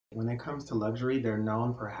When it comes to luxury, they're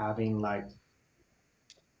known for having like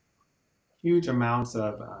huge amounts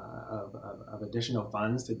of additional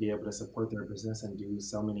funds to be able to support their business and do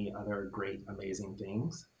so many other great, amazing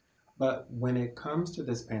things. But when it comes to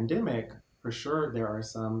this pandemic, for sure, there are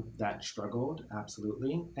some that struggled,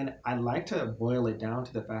 absolutely. And I like to boil it down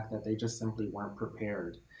to the fact that they just simply weren't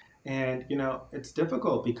prepared. And, it's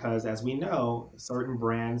difficult because as we know, certain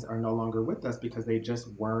brands are no longer with us because they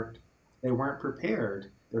weren't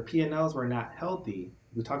prepared. Their P&Ls were not healthy.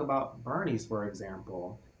 We talk about Barney's, for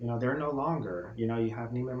example. They're no longer. You have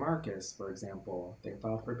Neiman Marcus, for example. They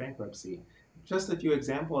filed for bankruptcy. Just a few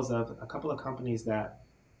examples of a couple of companies that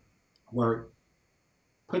were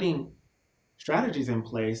putting strategies in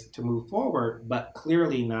place to move forward, but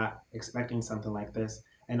clearly not expecting something like this,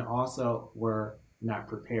 and also were not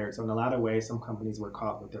prepared. So, in a lot of ways, some companies were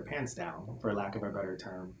caught with their pants down, for lack of a better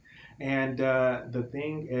term. And the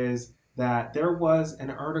thing is that there was an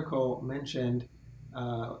article mentioned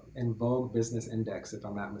in Vogue Business Index, if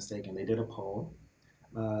I'm not mistaken. They did a poll.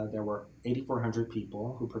 There were 8,400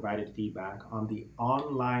 people who provided feedback on the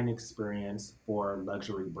online experience for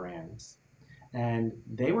luxury brands. And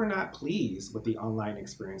they were not pleased with the online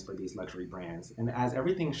experience for these luxury brands. And as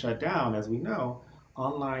everything shut down, as we know,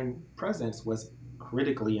 online presence was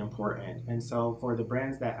critically important. And so for the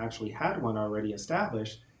brands that actually had one already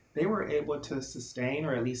established, they were able to sustain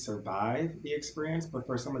or at least survive the experience. But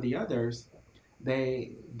for some of the others,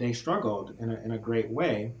 they struggled in a great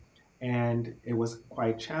way. And it was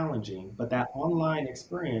quite challenging. But that online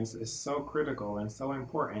experience is so critical and so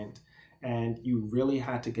important, and you really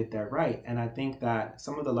had to get that right. And I think that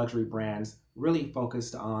some of the luxury brands really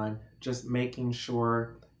focused on just making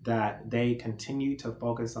sure that they continue to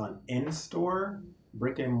focus on in-store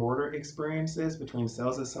brick and mortar experiences between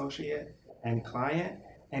sales associate and client,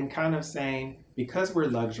 and kind of saying, because we're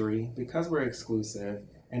luxury, because we're exclusive,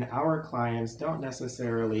 and our clients don't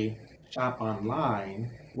necessarily shop online,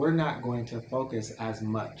 we're not going to focus as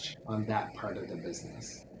much on that part of the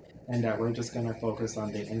business, and that we're just going to focus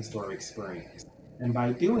on the in-store experience. And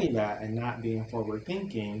by doing that and not being forward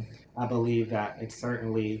thinking, I believe that it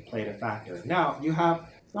certainly played a factor. Now, you have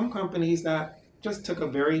some companies that just took a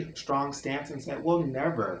very strong stance and said, we'll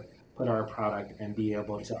never put our product and be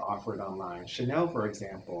able to offer it online. Chanel, for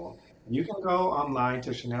example, you can go online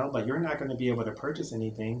to Chanel, but you're not going to be able to purchase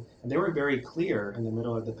anything. And they were very clear in the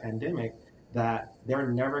middle of the pandemic that they're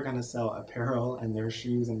never going to sell apparel and their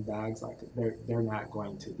shoes and bags. Like they're not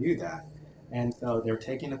going to do that. And so they're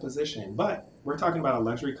taking a position. But we're talking about a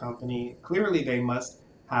luxury company. Clearly, they must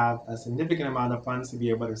have a significant amount of funds to be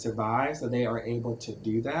able to survive. So they are able to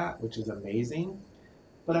do that, which is amazing.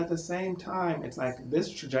 But at the same time, it's like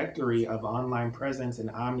this trajectory of online presence and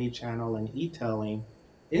omni-channel and e-tailing,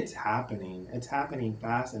 it's happening. It's happening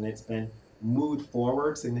fast, and it's been moved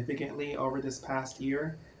forward significantly over this past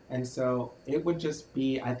year. And so it would just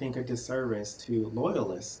be, I think, a disservice to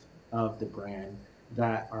loyalists of the brand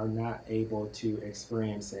that are not able to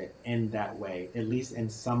experience it in that way, at least in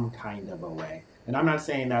some kind of a way. And I'm not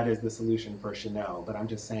saying that is the solution for Chanel, but I'm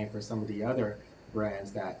just saying for some of the other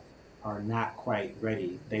brands that are not quite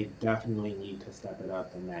ready, they definitely need to step it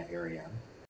up in that area.